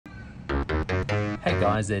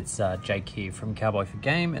guys, it's Jake here from Cowboy for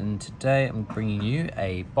Game, and today I'm bringing you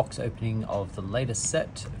a box opening of the latest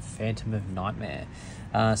set, Phantom of Nightmare.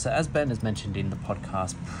 So as Ben has mentioned in the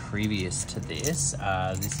podcast previous to this,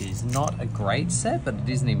 this is not a great set, but it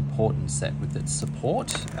is an important set with its support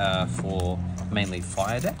for mainly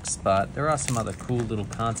fire decks, but there are some other cool little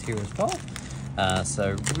cards here as well.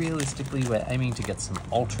 So realistically we're aiming to get some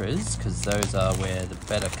ultras because those are where the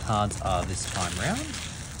better cards are this time round.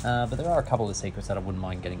 But there are a couple of secrets that I wouldn't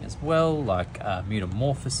mind getting as well, like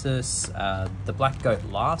Metamorphosis, the Black Goat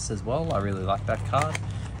Lass as well. I really like that card.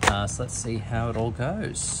 So let's see how it all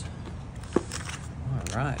goes.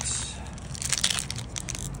 All right.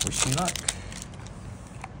 Wish me luck.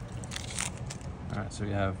 All right, so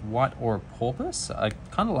we have White Aura Porpoise. I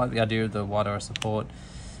kind of like the idea of the White Aura support.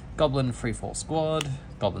 Goblin Freefall Squad,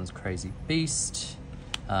 Goblin's Crazy Beast,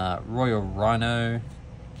 Royal Rhino,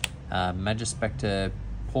 Magispector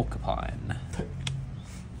Porcupine,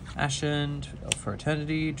 Ashen for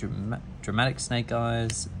Eternity, Dramatic Snake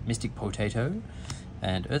Eyes, Mystic Potato,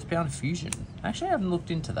 and Earthbound Fusion. Actually, I haven't looked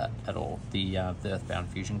into that at all, the Earthbound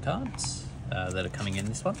Fusion cards that are coming in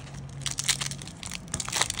this one.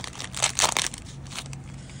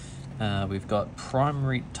 We've got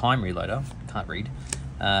Primary Time Reloader, can't read,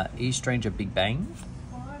 E-Stranger Big Bang,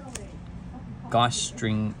 Geist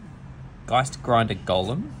Grinder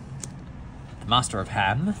Golem, Master of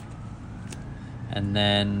Ham, and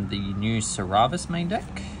then the new Saravis main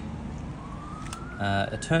deck,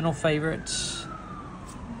 Eternal Favorite,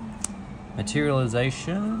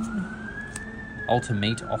 Materialization,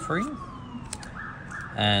 Ultimate Offering,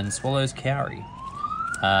 and Swallow's Cowrie.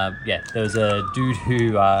 Yeah, there was a dude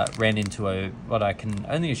who ran into what I can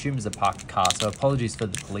only assume is a parked car, so apologies for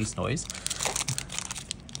the police noise.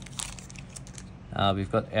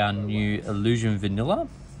 We've got our new Illusion Vanilla,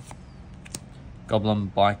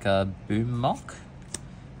 Goblin Biker Boom Mock,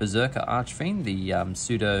 Berserker Archfiend, the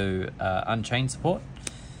pseudo Unchained support,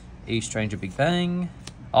 E-Stranger Big Bang.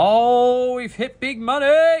 Oh, we've hit big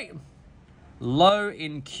money! Low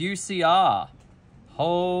in QCR.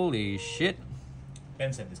 Holy shit.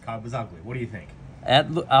 Ben said this card was ugly. What do you think?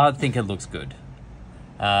 I think it looks good.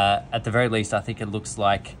 At the very least, I think it looks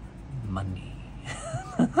like money.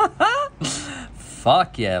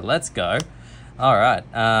 Fuck yeah, let's go. All right,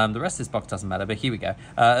 the rest of this box doesn't matter, but here we go.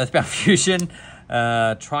 Earthbound Fusion,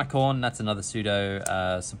 Tricorn, that's another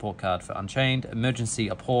pseudo support card for Unchained, Emergency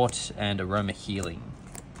Apport, and Aroma Healing.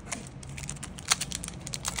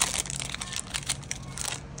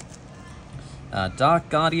 Dark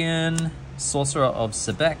Guardian, Sorcerer of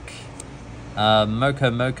Sebek,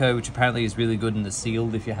 Moko, which apparently is really good in the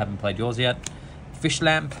sealed if you haven't played yours yet, Fish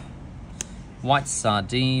Lamp, White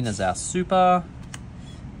Sardine as our super,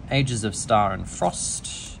 Ages of Star and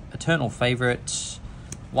Frost, Eternal Favorite,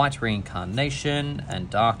 White Reincarnation, and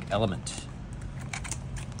Dark Element.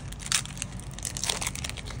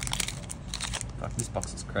 Fuck, this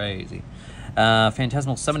box is crazy.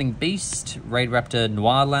 Phantasmal Summoning Beast, Raid Raptor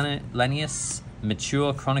Noir Lanius,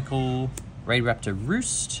 Mature Chronicle, Raid Raptor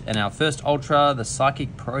Roost, and our first Ultra, the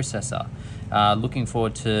Psychic Processor. Looking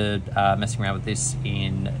forward to messing around with this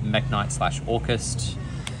in Mech Knight / Orcust.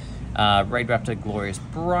 Raid Raptor Glorious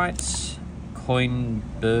Bright,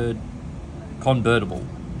 Convertible,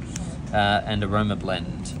 and Aroma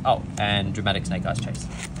Blend. Oh, and Dramatic Snake Eyes Chase.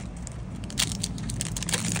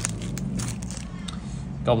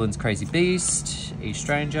 Goblin's Crazy Beast,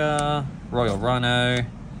 E-Stranger, Royal Rhino,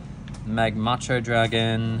 Macho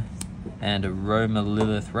Dragon, and Aroma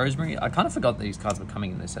Lilith Rosemary. I kind of forgot that these cards were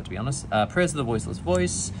coming in this set, to be honest. Prayers of the Voiceless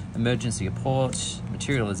Voice, Emergency Apport,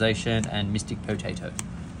 Materialization, and Mystic Potato.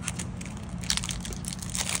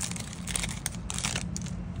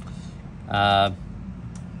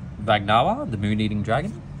 Vagnawa, the Moon-Eating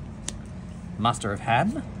Dragon, Master of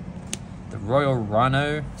Ham, the Royal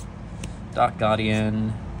Rhino, Dark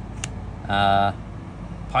Guardian,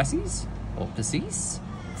 Pisces, or Pisces,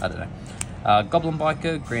 I don't know. Goblin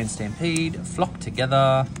Biker, Grand Stampede, Flock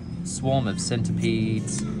Together, Swarm of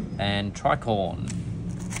Centipedes, and Tricorn.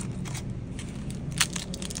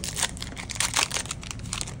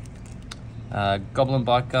 Goblin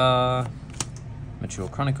Biker, Mature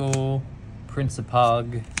Chronicle, Prince of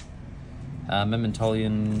Pug,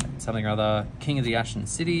 Mementolian something or other, King of the Ashen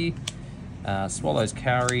City, Swallow's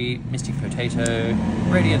Cowrie, Mystic Potato,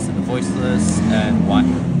 Radiance of the Voiceless, and White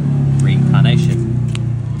Reincarnation.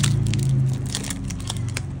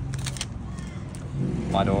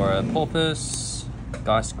 White Aura Porpoise,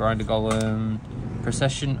 Geist Grinder Golem,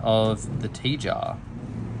 Procession of the Tea-Jar.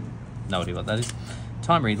 No idea what that is.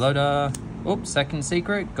 Time Reloader. Oops, second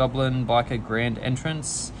secret. Goblin Biker Grand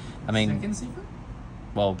Entrance. I mean... Second secret?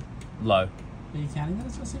 Well, low. Are you counting that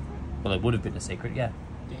as your secret? Well, it would have been a secret, yeah.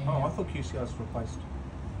 Damn. Oh, I thought QCR's replaced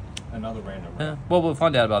another random. Well, we'll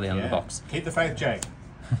find out by the end of the box. Keep the faith, Jake.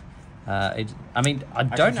 I don't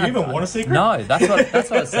Actually, do you even want a secret? No, that's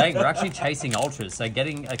what I was saying. We're actually chasing ultras, so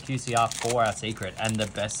getting a QCR for our secret and the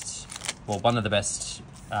best, well, one of the best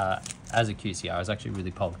as a QCR is actually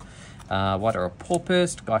really pog. White Aura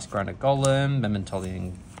Porpoise, Geist Grinder Golem,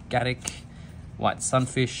 Mementolian Gaddick, White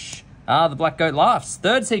Sunfish. The Black Goat Laughs.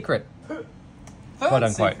 Third secret. Quote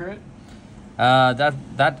unquote. Secret.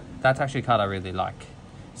 That's actually a card I really like,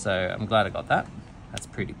 so I'm glad I got that. That's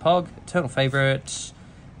pretty pog. Eternal Favorite,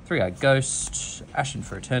 Three-Eyed Ghost, Ashen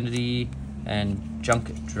for Eternity, and Junk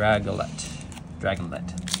Dragonlet.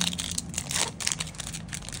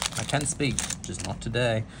 I can speak, just not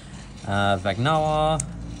today. Vagnawa,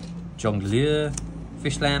 Jongleur,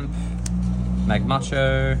 Fish Lamp,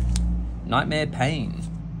 Magmacho, Nightmare Pain,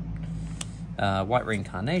 White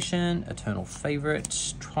Reincarnation, Eternal Favorite,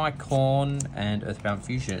 Tricorn, and Earthbound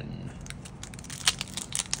Fusion.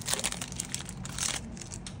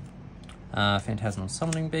 Phantasmal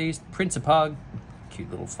Summoning Beast, Principug, cute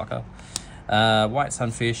little fucker, White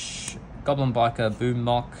Sunfish, Goblin Biker, Boom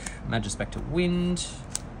Mock, Magispector Wind,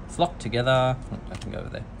 Flock Together, I can go over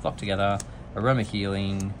there, Flock Together, Aroma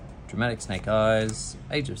Healing, Dramatic Snake Eyes,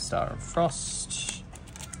 Age of Star and Frost.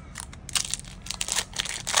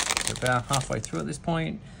 We're about halfway through at this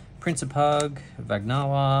point. Principug,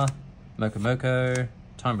 Vagnawa, Moko,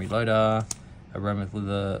 Time Reloader, Aroma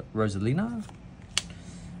Rosalina,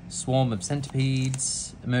 Swarm of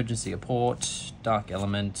Centipedes, Emergency Apport, Dark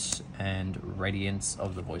Element, and Radiance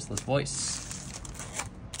of the Voiceless Voice.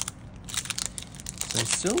 So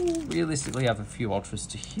still realistically have a few ultras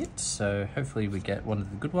to hit, so hopefully we get one of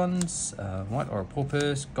the good ones. White Aura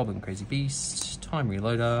Porpoise, Goblin Crazy Beast, Time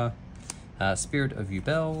Reloader, Spirit of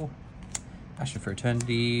Ubel, Ashen for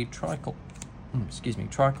Eternity, Tricorn,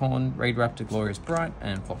 Raid Raptor, Glorious Bright,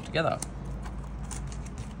 and Flock Together.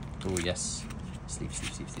 Oh yes. Sleeve.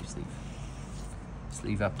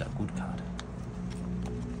 Sleeve up that good card.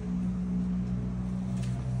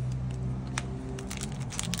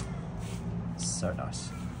 So nice.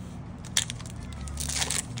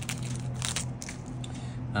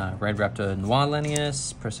 Raid Raptor Noir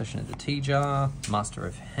Lanius, Procession of the T-Jar, Master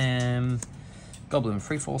of Ham, Goblin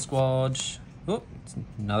Freefall Squad. Oh, it's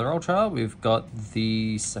another ultra. We've got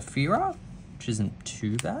the Saphira, which isn't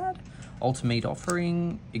too bad. Ultimate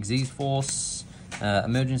Offering, Xyz Force,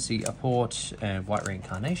 Emergency Apport, and White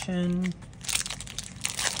Reincarnation.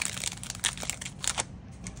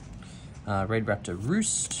 Raid Raptor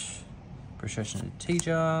Roost, Procession of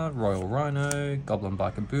T-Jar, Royal Rhino, Goblin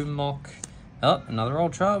Biker Boom Mock. Oh, another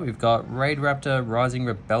ultra. We've got Raid Raptor Rising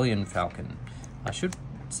Rebellion Falcon. I should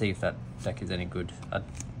see if that deck is any good.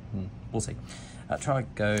 We'll see. Try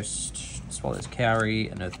Ghost, Swallows Cowrie,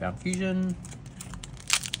 and Earthbound Fusion.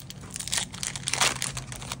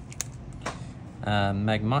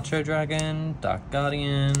 Magmacho Dragon, Dark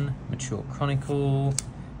Guardian, Mature Chronicle,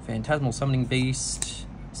 Phantasmal Summoning Beast,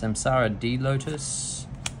 Samsara D Lotus,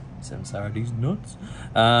 Samsara D's nuts,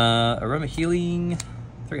 Aroma Healing,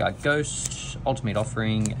 Three-Eyed Ghost, Ultimate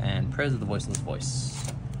Offering, and Prayers of the Voiceless Voice.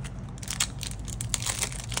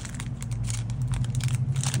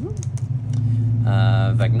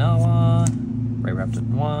 Vagnawa, Raid Raptor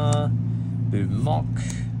Noir, Boom Mock,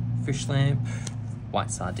 Fish Lamp,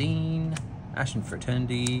 White Sardine, Ashen for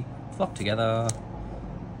Eternity, Flock Together,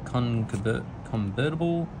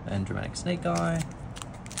 Convertible, and Dramatic Snake Eye.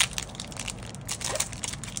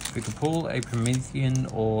 If we could pull a Promethean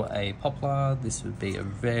or a Poplar, this would be a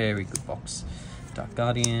very good box. Dark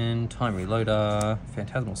Guardian, Time Reloader,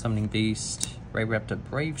 Phantasmal Summoning Beast, Raid Raptor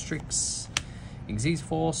Brave Strix, Xyz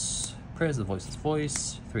Force, Prayers of the Voiceless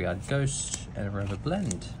Voice, Three-Eyed Ghost, and Aroma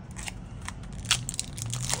Blend.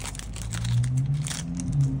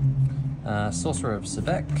 Sorcerer of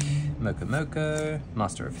Sebek, Moko,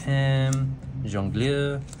 Master of Ham,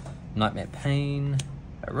 Jongleur, Nightmare Pain,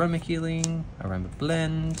 Aroma Healing, Aroma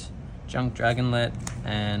Blend, Junk Dragonlet,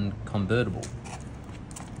 and Convertible.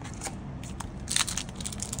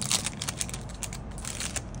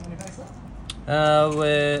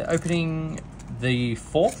 We're opening the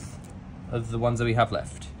fourth of the ones that we have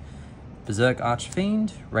left. Berserk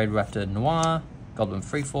Archfiend, Raid Raptor Noir, Goblin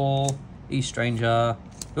Freefall, E-Stranger,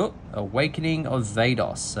 Awakening of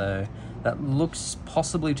Vados. So that looks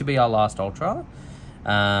possibly to be our last ultra,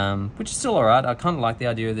 which is still alright. I kind of like the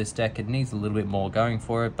idea of this deck. It needs a little bit more going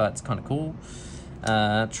for it, but it's kind of cool.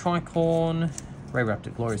 Tricorn, Raid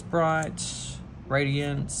Raptor Glorious Bright,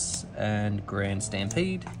 Radiance, and Grand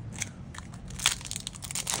Stampede.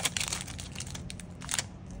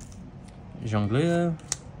 Jongleur,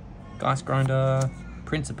 Geist Grinder,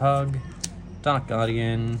 Prince of Pug, Dark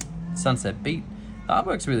Guardian, Sunset Beat. The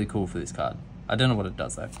artwork's really cool for this card. I don't know what it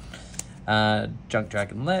does though. Junk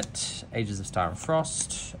Dragonlet, Ages of Star and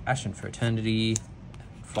Frost, Ashen for Eternity,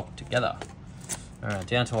 Flock Together. Alright,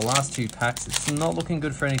 down to our last 2 packs. It's not looking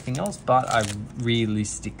good for anything else, but I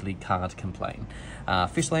realistically can't complain.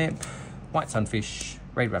 Fish Lamp, White Sunfish,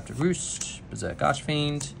 Raid Raptor Roost, Berserk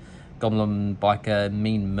Archfiend, Goblin Biker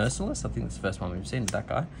Mean Merciless. I think that's the first one we've seen with that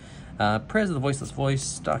guy. Prayers of the Voiceless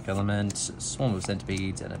Voice, Dark Element, Swarm of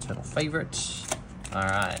Centipedes, and Eternal Favorite.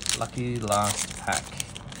 Alright, lucky last pack.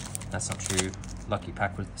 That's not true. Lucky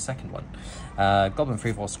pack was the second one. Goblin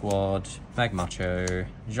Freefall Squad, Magmacho,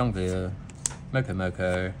 Jongleur, Moko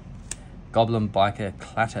Moko, Goblin Biker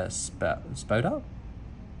Clatter Spoda?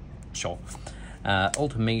 Sure.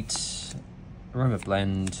 Ultimate, Aroma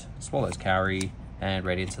Blend, Swallow's Carry, and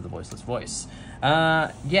Radiance of the Voiceless Voice.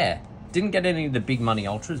 Yeah, didn't get any of the big money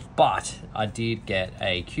ultras, but I did get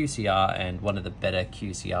a QCR and one of the better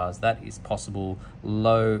QCRs that is possible.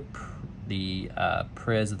 The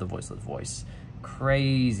Prayers of the Voiceless Voice.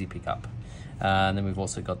 Crazy pickup. And then we've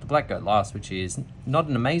also got the Black Goat Last, which is not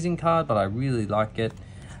an amazing card, but I really like it.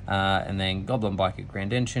 And then Goblin Biker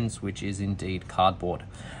Grand Entrance, which is indeed cardboard.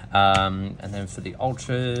 And then for the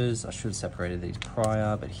ultras, I should have separated these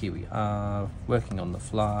prior, but here we are, working on the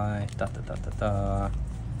fly.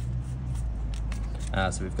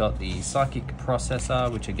 So we've got the Psychic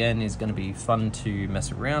Processor, which again is going to be fun to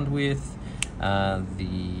mess around with.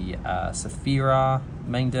 The Saphira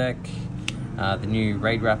main deck. The new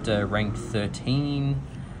Raid Raptor ranked 13,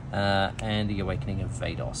 and the Awakening of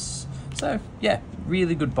Vados. So yeah,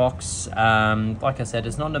 really good box. Like I said,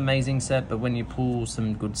 it's not an amazing set, but when you pull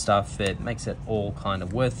some good stuff, it makes it all kind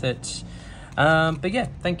of worth it. But yeah,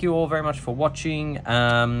 thank you all very much for watching.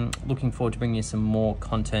 Looking forward to bringing you some more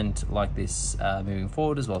content like this moving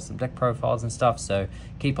forward, as well as some deck profiles and stuff. So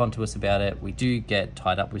keep on to us about it. We do get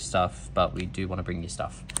tied up with stuff, but we do want to bring you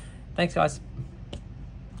stuff. Thanks, guys.